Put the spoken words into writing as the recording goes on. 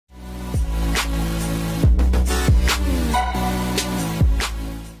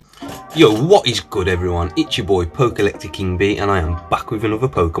Yo, what is good everyone? It's your boy Pokelector King B and I am back with another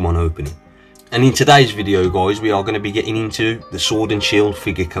Pokemon opening. And in today's video guys, we are going to be getting into the Sword and Shield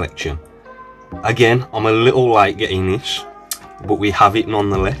figure collection. Again, I'm a little late getting this, but we have it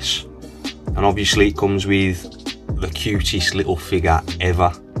nonetheless. And obviously it comes with the cutest little figure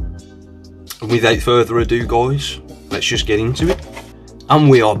ever. And without further ado guys, let's just get into it. And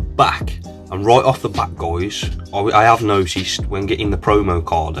we are back. And right off the bat guys, I have noticed when getting the promo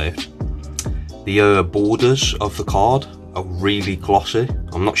card out, the borders of the card are really glossy.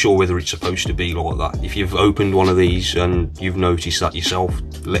 I'm not sure whether it's supposed to be like that. If you've opened one of these and you've noticed that yourself,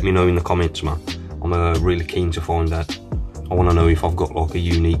 let me know in the comments, man. I'm really keen to find out. I want to know if I've got like a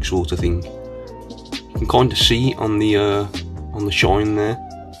unique sort of thing. You can kind of see on the shine there.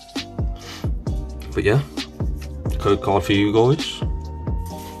 But yeah, code card for you guys.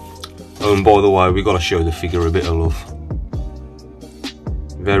 Oh, and by the way, we got to show the figure a bit of love.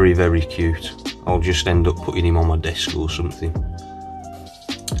 Very, very cute. I'll just end up putting him on my desk or something.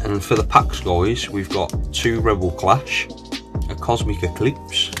 And for the packs guys, we've got 2 Rebel Clash, a Cosmic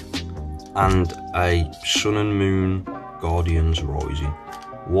Eclipse, and a Sun and Moon Guardians Rising.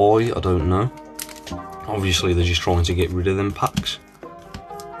 Why, I don't know. Obviously they're just trying to get rid of them packs.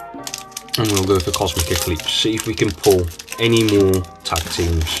 And we'll go for Cosmic Eclipse, see if we can pull any more tag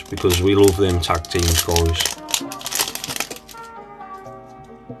teams, because we love them tag teams guys.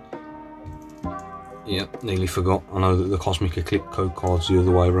 Yep, nearly forgot. I know that the Cosmic Eclipse code card's the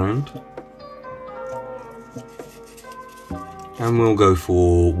other way around. And we'll go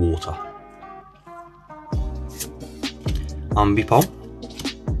for Water. Ambipom,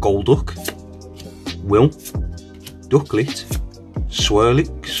 Golduck, Will, Ducklet,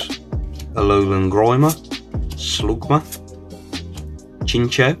 Swirlix, Alolan Grimer, Slugma,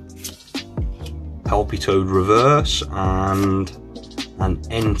 Chinchou, Palpitoad Reverse, and an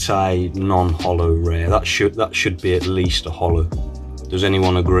Entei non-holo rare. That should be at least a holo. Does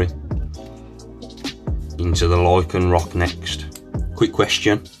anyone agree? Into the Lycanroc next. Quick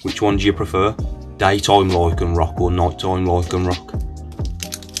question, which one do you prefer? Daytime Lycanroc or nighttime Lycanroc?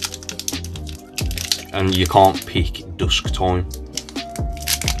 And you can't pick dusk time.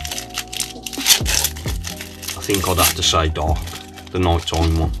 I think I'd have to say dark, the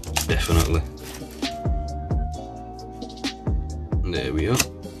nighttime one, definitely. There we are.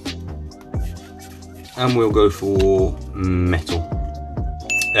 And we'll go for Metal.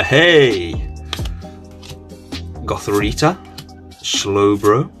 Hey! Gothorita,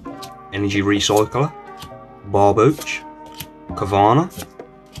 Slowbro, Energy Recycler, Barboach, Kavana,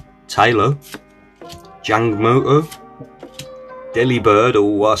 Tailo, Jangmoto, Delibird.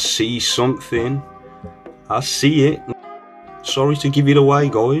 Oh, I see something. I see it. Sorry to give it away,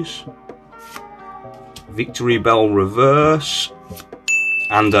 guys. Victory Bell Reverse.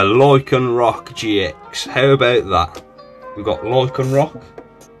 And a Lycanroc GX. How about that? We've got Lycanroc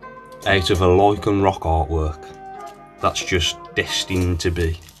out of a Lycanroc artwork. That's just destined to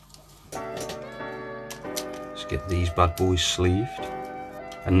be. Let's get these bad boys sleeved.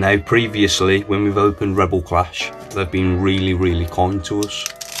 And now previously, when we've opened Rebel Clash, they've been really, really kind to us.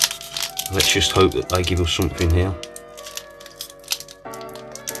 Let's just hope that they give us something here.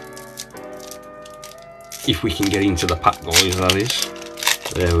 If we can get into the pack guys, that is.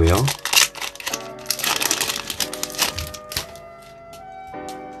 There we are.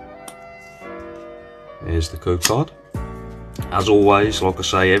 There's the code card. As always, like I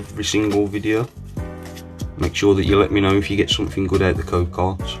say every single video, make sure that you let me know if you get something good out of the code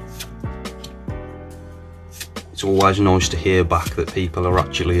cards. It's always nice to hear back that people are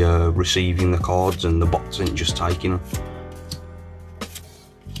actually receiving the cards and the bots ain't just taking them.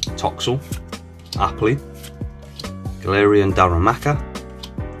 Toxel, Appley, Galarian Darumaka,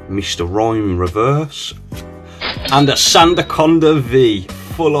 Mr. Rhyme Reverse, and a Sandaconda V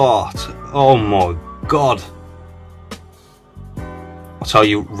full art. Oh my god. I'll tell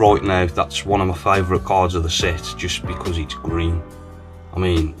you right now, that's one of my favourite cards of the set, just because it's green. I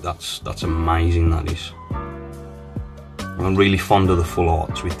mean, that's amazing, that is. I'm really fond of the full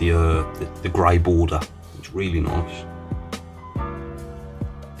arts with the grey border. It's really nice.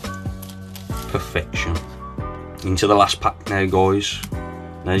 Perfection. Into the last pack now guys.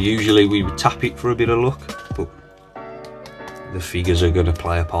 Now usually we would tap it for a bit of luck, but the figures are going to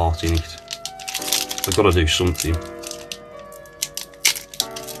play a part in it. They've got to do something.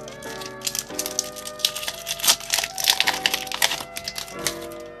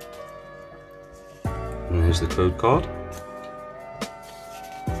 And there's the code card.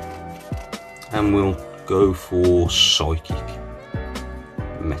 And we'll go for Psychic.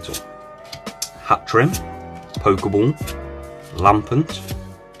 Metal. Hattrem, Pokeball, Lampant,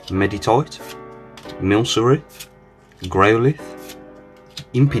 Meditite, Milcery, Growlithe,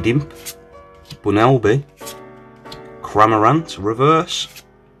 Impidimp, Bunnelby, Cramorant Reverse,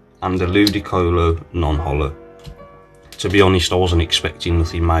 and a Ludicolo non-holo. To be honest, I wasn't expecting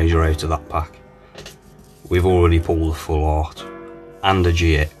nothing major out of that pack. We've already pulled a full art and a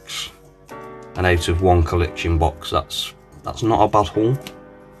GX, and out of one collection box, that's not a bad haul.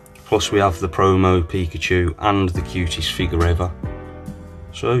 Plus we have the promo Pikachu and the cutest figure ever.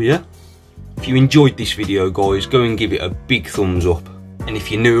 So yeah, if you enjoyed this video guys, go and give it a big thumbs up. And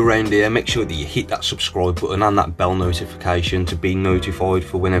if you're new around here, make sure that you hit that subscribe button and that bell notification to be notified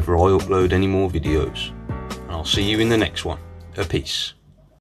for whenever I upload any more videos. And I'll see you in the next one. Peace.